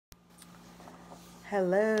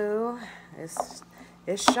Hello,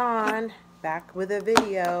 it's Sean back with a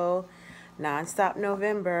video, Nonstop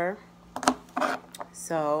November.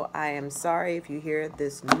 So I am sorry if you hear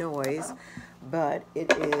this noise, but it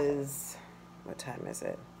is, what time is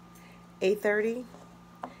it? 8:30,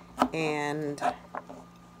 and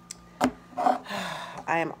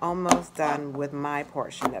I am almost done with my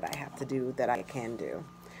portion that I have to do, that I can do.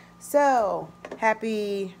 So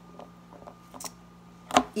happy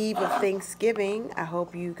Eve of Thanksgiving. I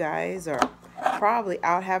hope you guys are probably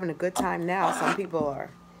out having a good time now. Some people are,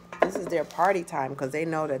 this is their party time because they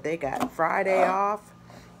know that they got Friday off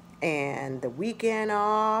and the weekend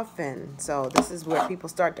off, and so this is where people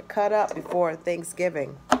start to cut up before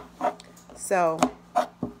Thanksgiving. So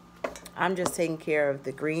I'm just taking care of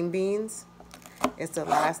the green beans. It's the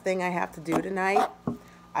last thing I have to do tonight.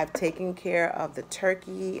 I've taken care of the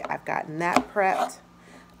turkey. I've gotten that prepped.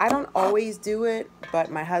 I don't always do it, but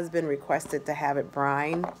my husband requested to have it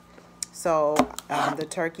brined. So the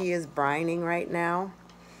turkey is brining right now.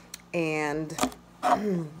 And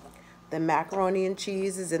the macaroni and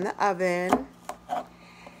cheese is in the oven.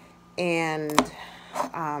 And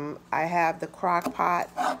I have the crock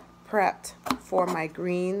pot prepped for my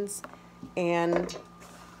greens and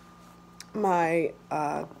my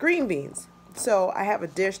green beans. So I have a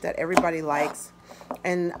dish that everybody likes.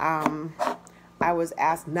 And I was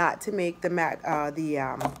asked not to make the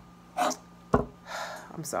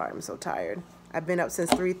I'm sorry, I'm so tired. I've been up since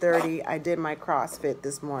 3:30. I did my CrossFit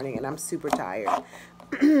this morning and I'm super tired.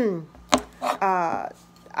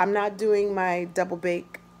 I'm not doing my double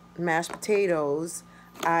bake mashed potatoes.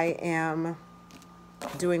 I am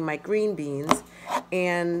doing my green beans.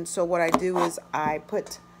 And so what I do is I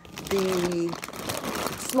put the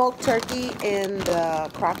smoked turkey in the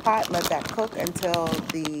crock pot, let that cook until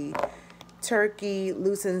the turkey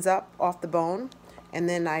loosens up off the bone, and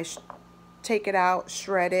then I take it out,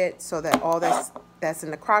 shred it so that all that's in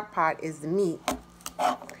the crock pot is the meat.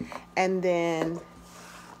 And then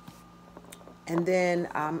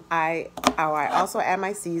I also add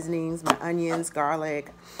my seasonings, my onions,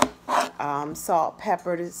 garlic, salt,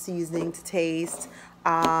 pepper to seasoning to taste,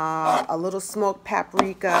 a little smoked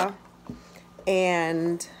paprika,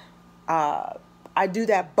 and I do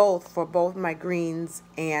that both for both my greens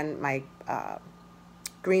and my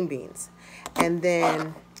green beans. And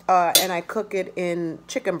then and I cook it in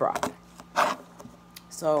chicken broth.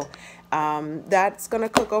 So that's gonna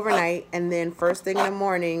cook overnight, and then first thing in the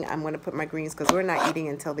morning I'm gonna put my greens, because we're not eating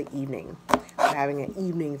until the evening. We're having an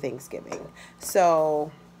evening Thanksgiving.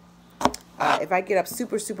 So if I get up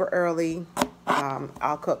super early,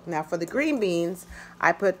 I'll cook. Now for the green beans,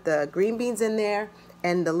 I put the green beans in there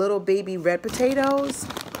and the little baby red potatoes,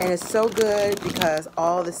 and it's so good because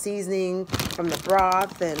all the seasoning from the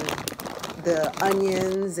broth and the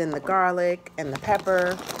onions and the garlic and the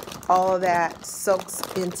pepper, all of that soaks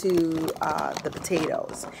into the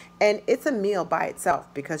potatoes. And it's a meal by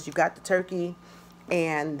itself because you got the turkey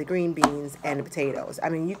and the green beans and the potatoes. I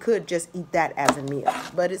mean, you could just eat that as a meal,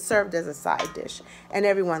 but it's served as a side dish and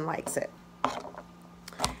everyone likes it.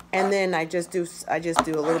 And then I just do a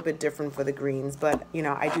little bit different for the greens, but you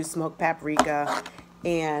know, I do smoked paprika,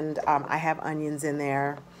 and I have onions in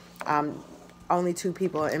there. Only 2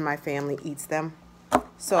 people in my family eats them,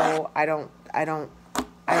 so I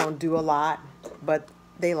don't do a lot, but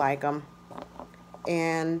they like them.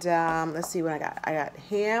 And let's see what I got. I got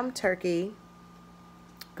ham, turkey,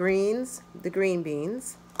 greens, the green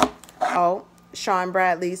beans. Oh, Sean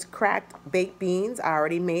Bradley's cracked baked beans. I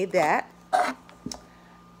already made that.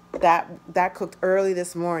 That cooked early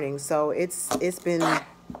this morning, so it's been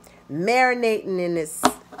marinating in its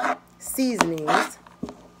seasonings.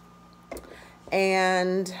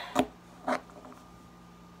 And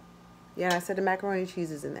yeah, I said the macaroni and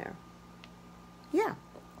cheese is in there. Yeah,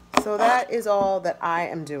 so that is all that I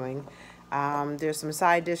am doing. There's some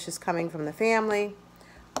side dishes coming from the family.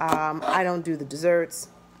 I don't do the desserts.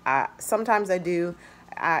 Sometimes I do.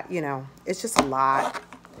 You know, it's just a lot.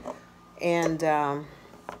 And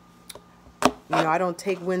you know, I don't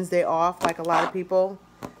take Wednesday off like a lot of people.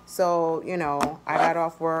 So, you know, I got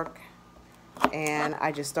off work and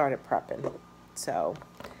I just started prepping. So,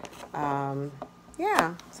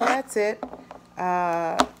 yeah, so that's it.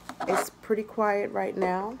 It's pretty quiet right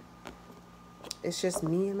now. It's just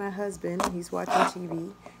me and my husband. He's watching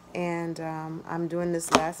TV. And I'm doing this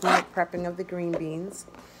last minute prepping of the green beans.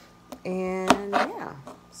 And yeah,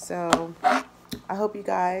 so I hope you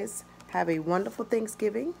guys have a wonderful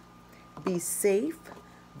Thanksgiving. Be safe.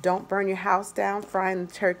 Don't burn your house down frying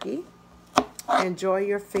the turkey. Enjoy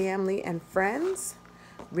your family and friends.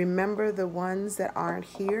 Remember the ones that aren't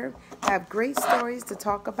here. Have great stories to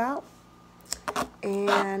talk about.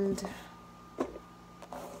 And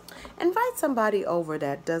invite somebody over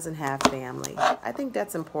that doesn't have family. I think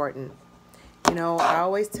that's important. You know, I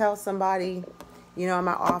always tell somebody, you know, in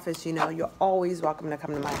my office, you know, you're always welcome to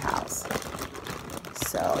come to my house.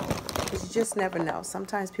 So, because you just never know.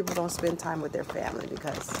 Sometimes people don't spend time with their family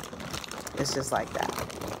because it's just like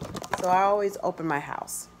that. So I always open my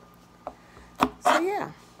house. So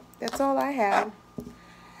yeah, that's all I have.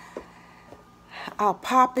 I'll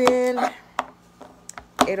pop in.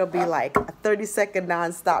 It'll be like a 30-second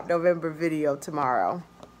Nonstop November video tomorrow,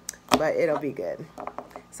 but it'll be good.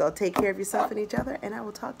 So take care of yourself and each other, and I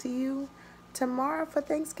will talk to you tomorrow for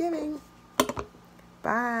Thanksgiving.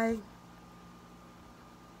 Bye.